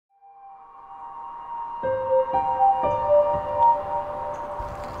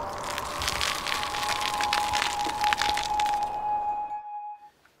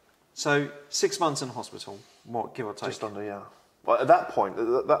So 6 months in hospital, what, give or take? Just under, yeah. Well, at that point,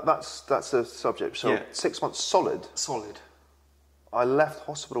 that's a subject. So Yeah. 6 months solid. Solid. I left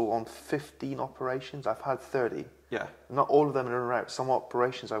hospital on 15 operations. I've had 30. Yeah. Not all of them in and out. Some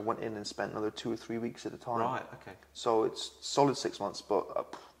operations I went in and spent another 2 or 3 weeks at a time. Right, okay. So it's solid 6 months,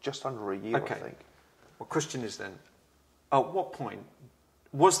 but just under a year, Okay. I think. Well, question is then, at what point,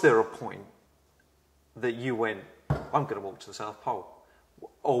 was there a point that you went, I'm going to walk to the South Pole?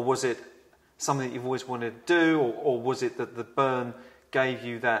 Or was it something that you've always wanted to do, or was it that the burn gave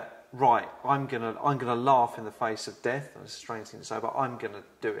you that, right, I'm gonna laugh in the face of death? That's a strange thing to say, but I'm going to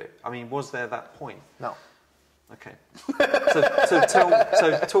do it. I mean, was there that point? No. Okay. so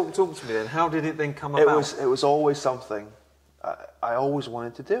talk to me then. How did it then come about? It was always something. I always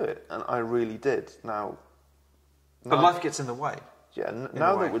wanted to do it, and I really did. But life gets in the way. Yeah,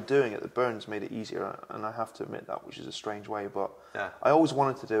 now that we're doing it, the burns made it easier, and I have to admit that, which is a strange way, but yeah. I always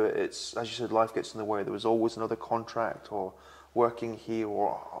wanted to do it. It's, as you said, life gets in the way. There was always another contract, or working here,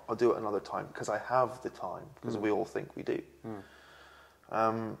 or I'll do it another time, because I have the time, because we all think we do.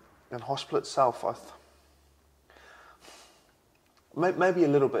 In hospital itself, maybe a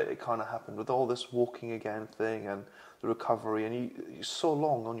little bit it kind of happened with all this walking again thing and the recovery, and you're so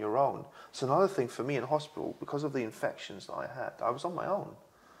long on your own. So another thing for me in hospital, because of the infections that I had, I was on my own.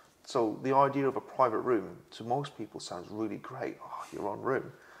 So the idea of a private room to most people sounds really great. Oh, your own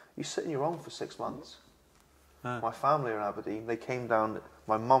room. You sit in your own for 6 months. My family are in Aberdeen. They came down.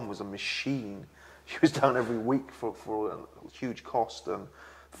 My mum was a machine. She was down every week for a huge cost, and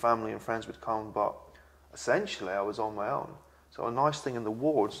family and friends would come. But essentially, I was on my own. So a nice thing in the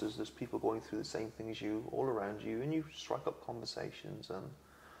wards is there's people going through the same thing as you, all around you, and you strike up conversations, and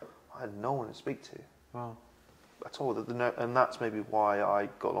I had no one to speak to. Wow. At all. And that's maybe why I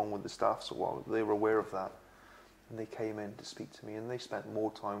got along with the staff so well. They were aware of that, and they came in to speak to me, and they spent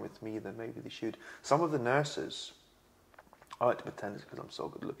more time with me than maybe they should. Some of the nurses, I like to pretend it's because I'm so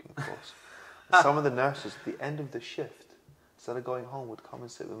good looking, of course. Some of the nurses at the end of the shift, instead of going home, would come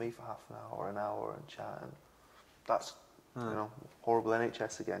and sit with me for half an hour and chat, and that's horrible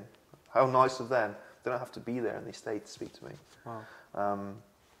NHS again. How nice of them. They don't have to be there, and they stay to speak to me. Wow.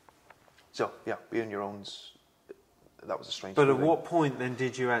 So, yeah, being your own's, that was a strange But feeling. at what point then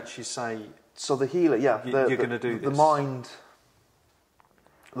did you actually say... So the healer, yeah. You're going to do this? The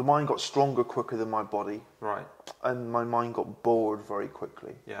mind got stronger quicker than my body. Right. And my mind got bored very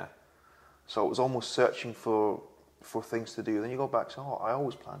quickly. Yeah. So it was almost searching for things to do. Then you go back to, I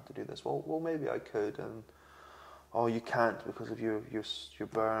always planned to do this. Well, maybe I could, and... oh, you can't because of your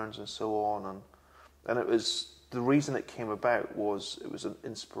burns and so on, and it was, the reason it came about was it was an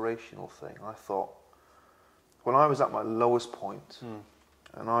inspirational thing. I thought, when I was at my lowest point,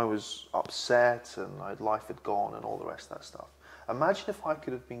 and I was upset and life had gone and all the rest of that stuff, imagine if I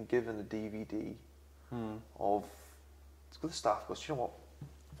could have been given a DVD of, the staff goes, you know what,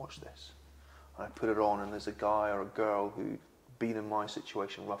 watch this. And I put it on, and there's a guy or a girl who'd been in my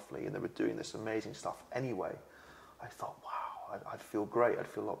situation roughly, and they were doing this amazing stuff anyway. I thought, wow, I'd feel great, I'd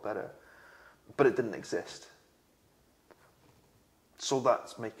feel a lot better. But it didn't exist. So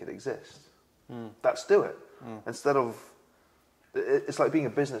let's make it exist. Let's do it. Instead of, it's like being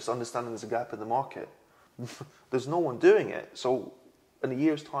a business, understanding there's a gap in the market. There's no one doing it. So in a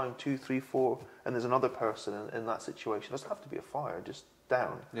year's time, 2, 3, 4, and there's another person in that situation, it doesn't have to be a fire, just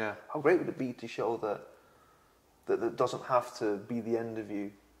down. Yeah. How great would it be to show that it doesn't have to be the end of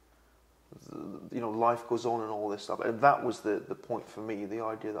you? Life goes on and all this stuff, and that was the point for me, the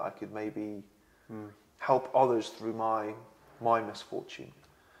idea that I could maybe help others through my misfortune.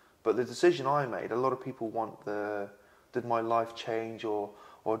 But the decision I made, a lot of people want did my life change, or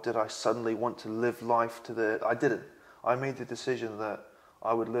did I suddenly want to live life I didn't. I made the decision that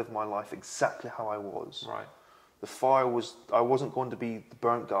I would live my life exactly how I was. Right. The fire was, I wasn't going to be the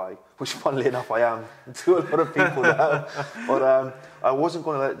burnt guy, which funnily enough I am to a lot of people now. But I wasn't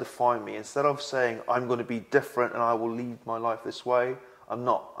going to let it define me. Instead of saying I'm going to be different and I will lead my life this way, I'm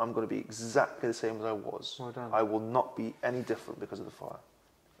not. I'm going to be exactly the same as I was. Well done. I will not be any different because of the fire.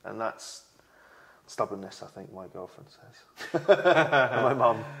 And that's stubbornness, I think my girlfriend says. And my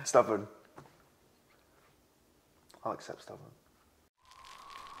mum, stubborn. I'll accept stubborn.